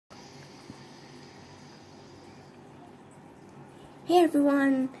Hey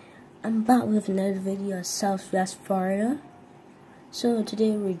everyone, I'm back with another video of Southwest Florida. So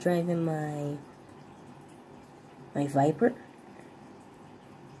today we're driving my Viper.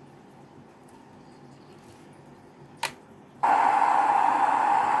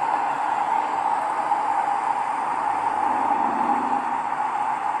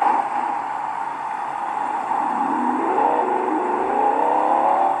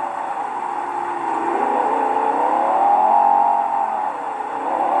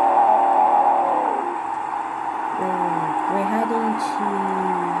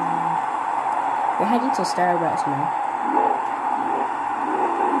 We're heading to Starbucks now.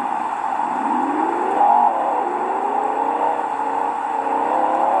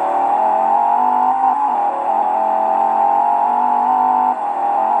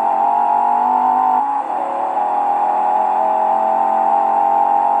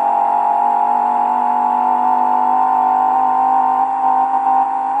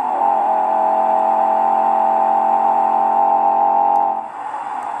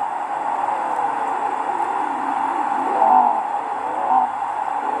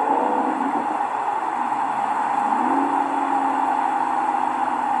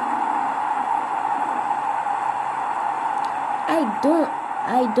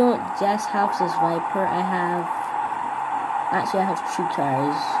 I don't just have this Viper. I have two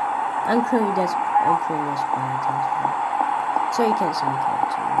cars. I'm currently just buying Tesla. So you can't see me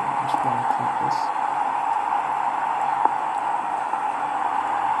character. I just want to click this.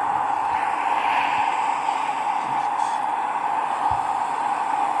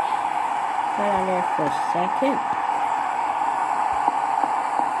 Hold on there for a second.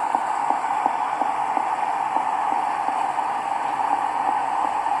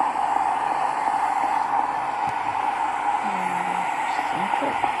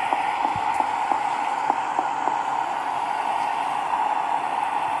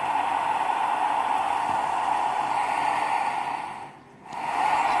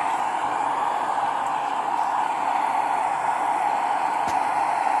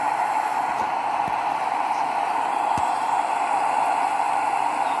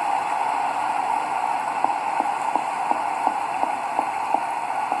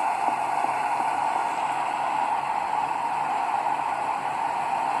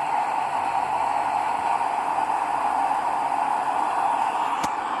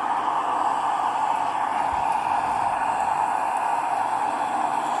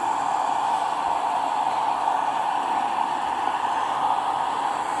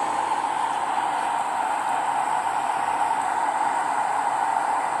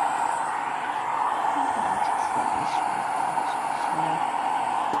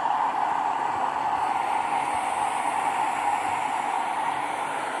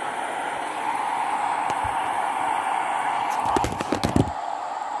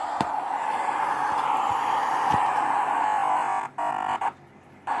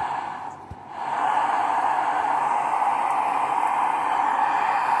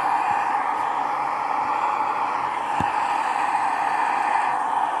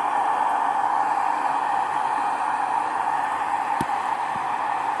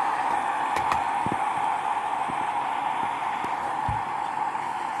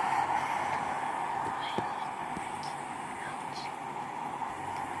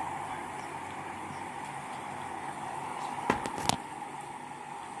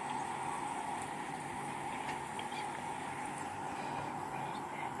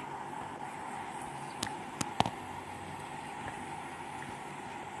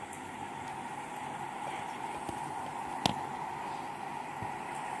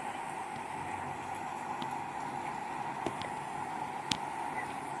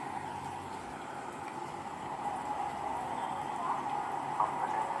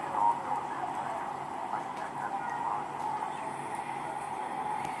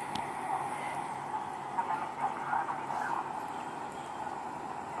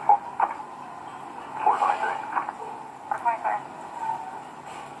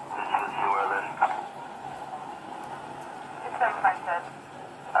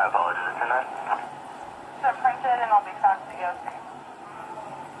 I apologize for that. So printed and I'll be fast to go.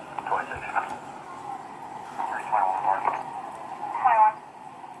 26. 21 more. 21.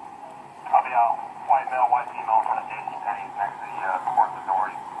 I'll be out. White male, white female in front of JC Penney's next to the Fourth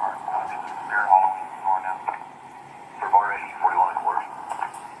Authority. Or the Spirit Halloween store now. For bar ready, 41 and a quarter.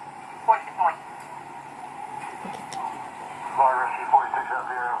 46 point. Bar ready, 46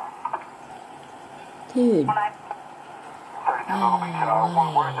 up here. Dude. 32 Little Beach,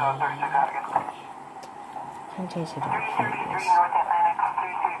 where's 36 Hannigan? I'm tasting it. 333 North Atlantic,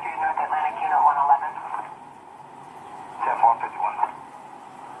 333 North Atlantic, Unit 111. 10-151.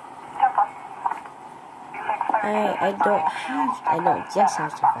 I don't just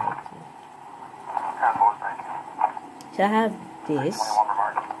have to fight you. So I have this.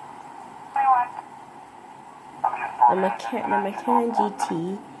 The McLaren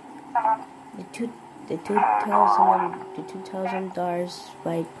GT, the 2000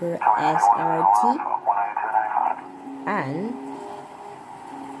 Viper SRT, and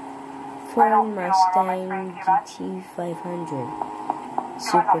Ford Mustang GT 500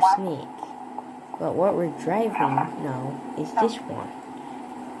 Super Snake. But what we're driving now is this one,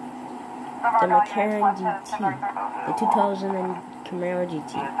 the McLaren GT, the 2000 Camaro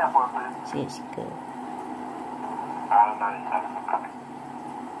GT. See, it's good.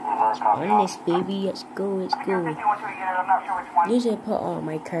 On this baby, let's go. Usually I put all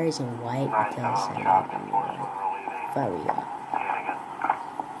my cars in white because I love them very well.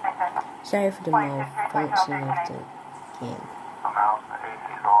 Sorry for the malfunction of the game.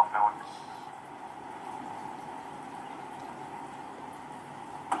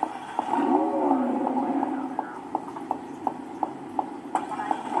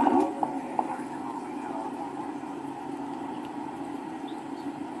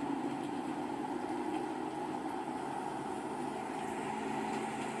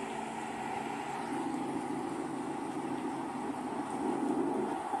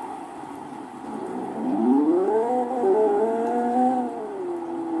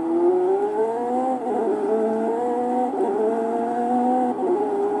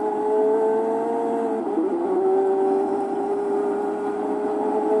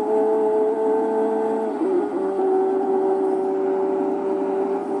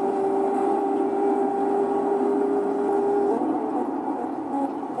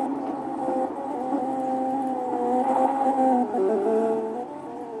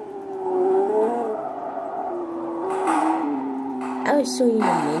 I will show you in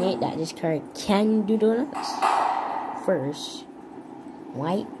a minute that this car can do donuts. First,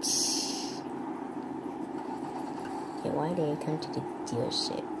 white. Okay, why did I come to the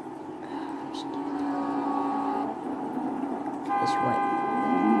dealership? It's white.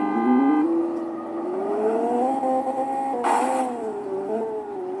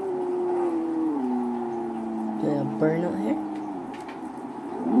 Do I have burnout here?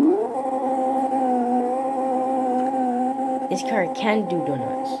 This car can do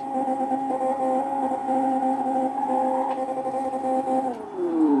donuts.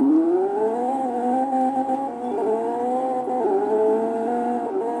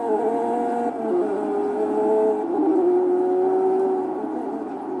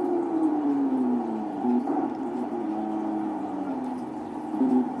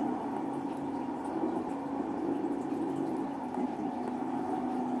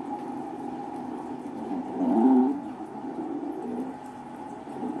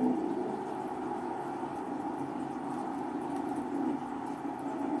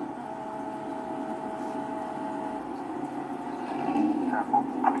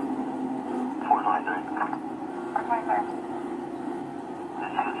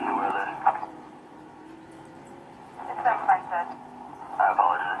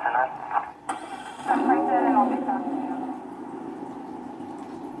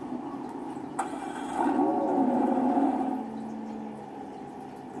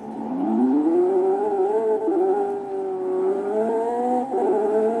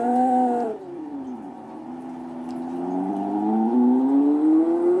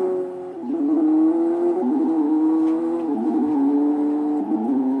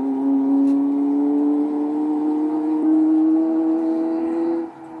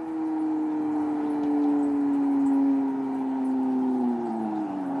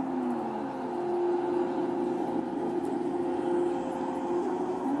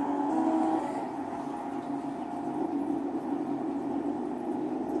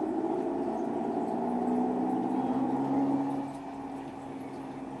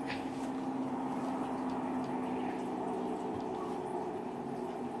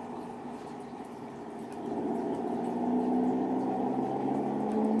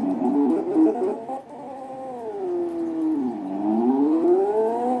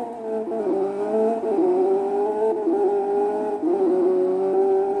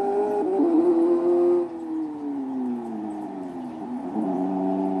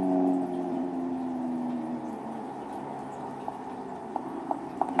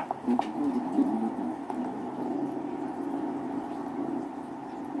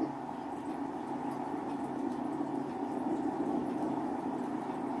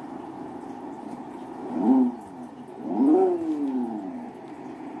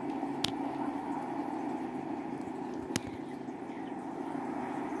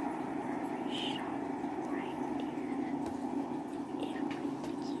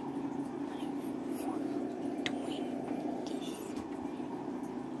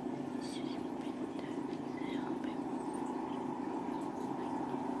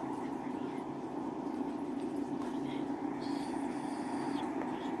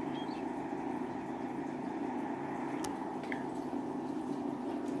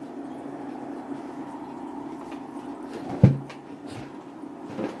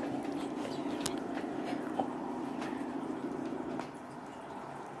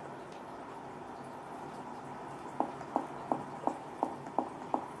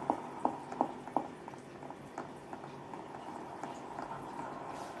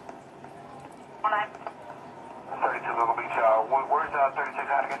 32 Google Beach. Where's 36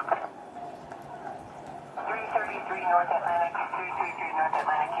 at again? 333 North Atlantic, 333 North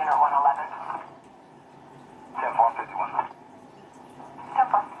Atlantic, Unit 111. 10-4-51.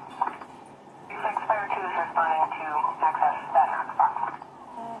 10-4. 36 Fire 2 is responding to access that hotspot.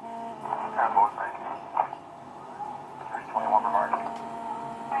 10-4, thank you. 321 Brevard.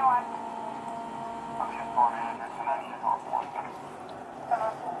 21. I'm the store manager tonight at Northport.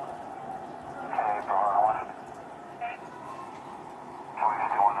 Okay, Brevard 1. Can we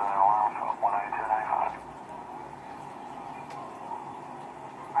get you one another alarm for 19295?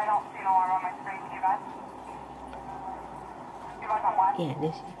 I don't see an alarm on my screen. Can you guys? You guys on what? Yeah,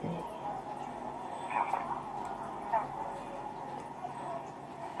 this is good.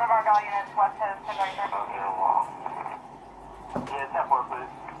 Brevard Valley units, West Coast, Temperature. Okay, well. Yeah, 10-4,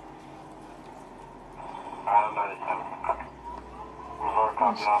 please. 97. Resort,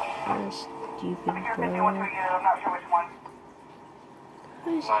 copy off. What a stupid Secure 51 to a bird. unit, I'm not sure which one.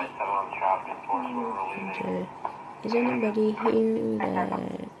 What is 97 on the traffic enforcement, we're leaving. Is anybody here that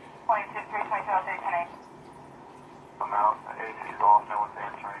 22, 322, I'll take 10-8. I'm out. The AC's off, no one's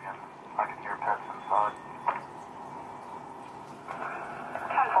answering, and I can hear pets inside.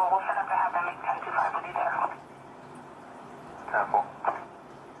 10-4, we'll set up to have them make 10-25 with you there. 10-4.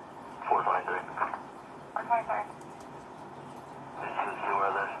 423. 423. Did you see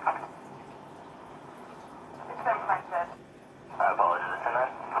where this? It's been printed. I apologize. Can I?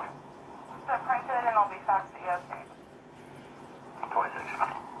 It's been printed and it'll be faxed to EOC. 26.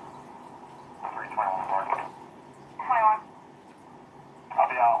 321 Park. 21. I'll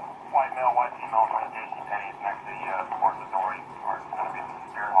be out. White male, white female from the JC Penney's next to the Sports Authority. Or it's going to be the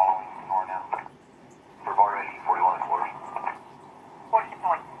Spirit Halloween store now. For bar ready, 41 quarters. 40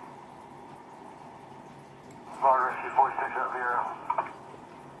 points. Bar ready, 46 up here.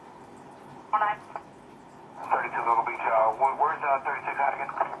 19. 32 Google Beach. Where's 36 at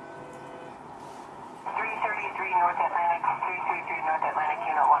again? 333 North Atlantic, 333 North Atlantic,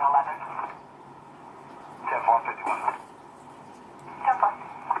 Unit 111. 10-4-51. 10-4.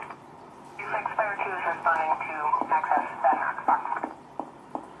 36 Fire 2 is responding to access that hotspot.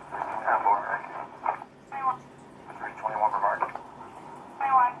 10-4, thank you. 21. 321 Brevard.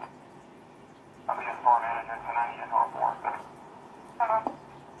 21. I'll be the store manager tonight at Northport. 7.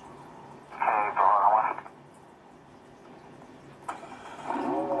 Okay, Brevard 1.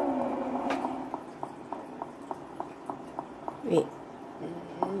 Wait.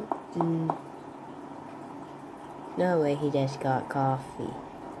 No way, he just got coffee.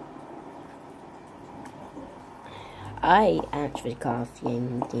 I asked for coffee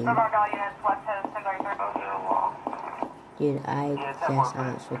and didn't. Brevard Valley units, West Coast, Temperature. Okay, well. Dude, I just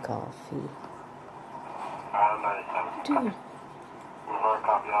asked for coffee. 97. Dude, Resort,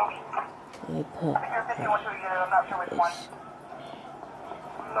 copy off. I put Secure 51 to a unit, I'm not sure which one. this.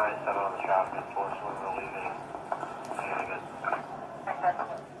 97 on the traffic enforcement, we're leaving. Good.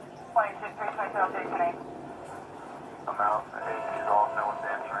 22, 322, I'll take 10-8. I'm out. The AC's off, no one's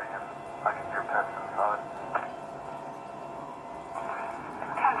answering, and I can hear pets inside.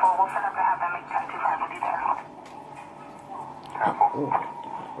 10-4, we'll set up to have them make 10-25 with you there. 10-4.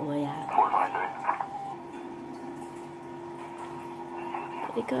 Oh, yeah. 423.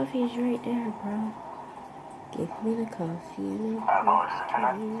 The coffee is right there, bro. Give me the coffee and I apologize. Can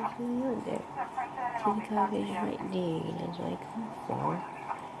I? right there. See, the coffee is right there. That's what I come for.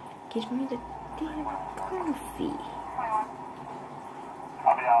 Give me the damn coffee.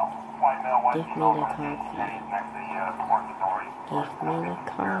 I'll be out. White male, white Give me female the from the coffee. Penney's next to the Sports Authority. Give me the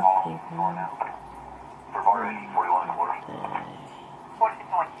Spirit coffee, Halloween store bro. now. For bar ready, 41 quarters. 40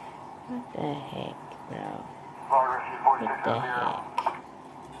 points. What the heck, bro? Bar ready, 46 What the up here. heck?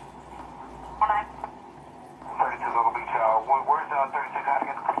 19. 32 Google Beach. Where's 36 at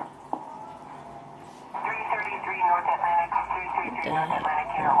again? 333 North Atlantic, 333 North heck,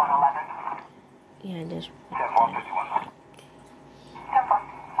 Atlantic, Unit bro? 111. Yeah, just 10-4-51. 10-4.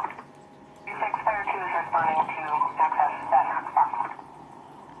 36 Fire 2 is responding to access that hotspot.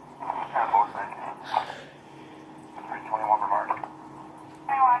 10-4, thank you. 321 Brevard.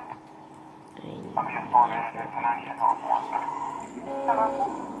 21. I'll be a store manager tonight at Northport.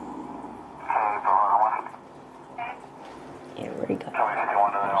 7. Okay, Brevard 1. here we go. Can we get you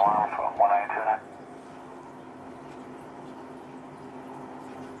one another alarm for 192 now?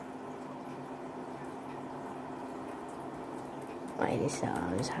 Why this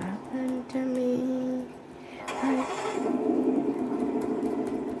always happen to me?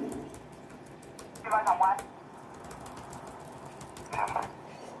 You guys on what?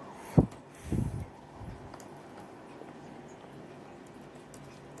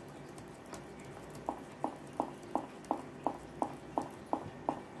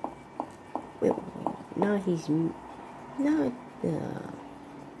 now he's now.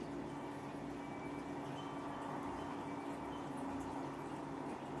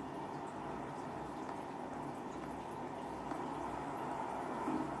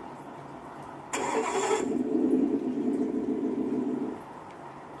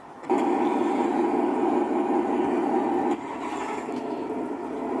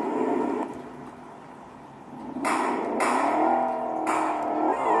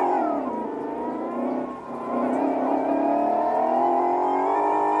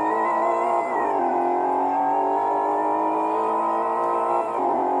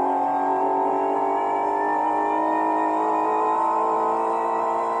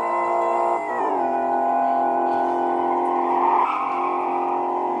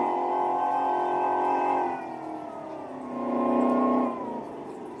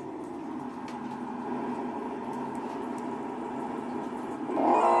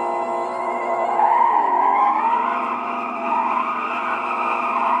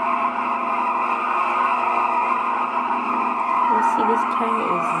 See, this tire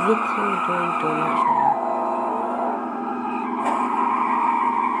is zipping doing donuts now.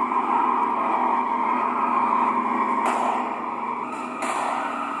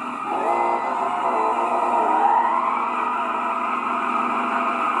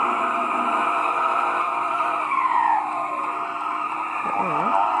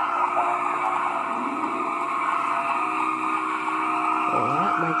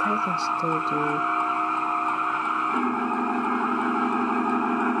 Alright, my car can still do.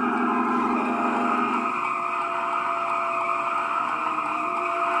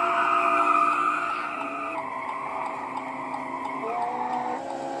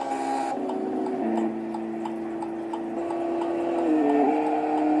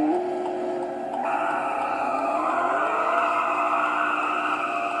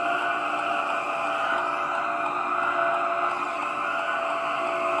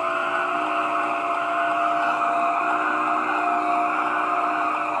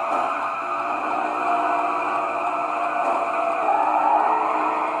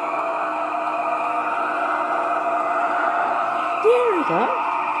 There we go.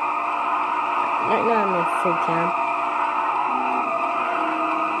 Right now I'm in full cam.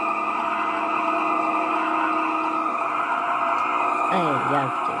 I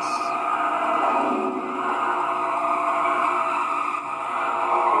love this.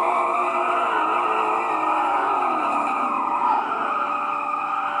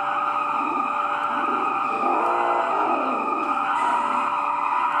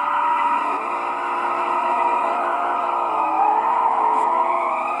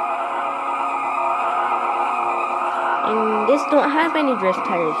 And this don't have any drift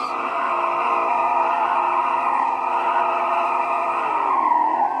tires.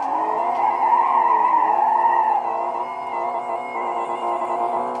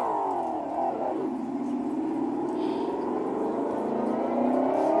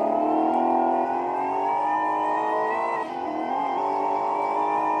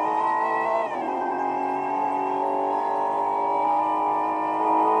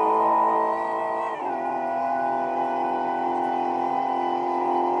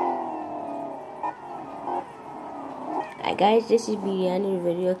 Alright guys, this is the end of the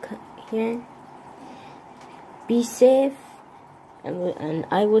video here. Be safe, and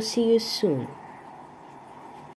I will see you soon.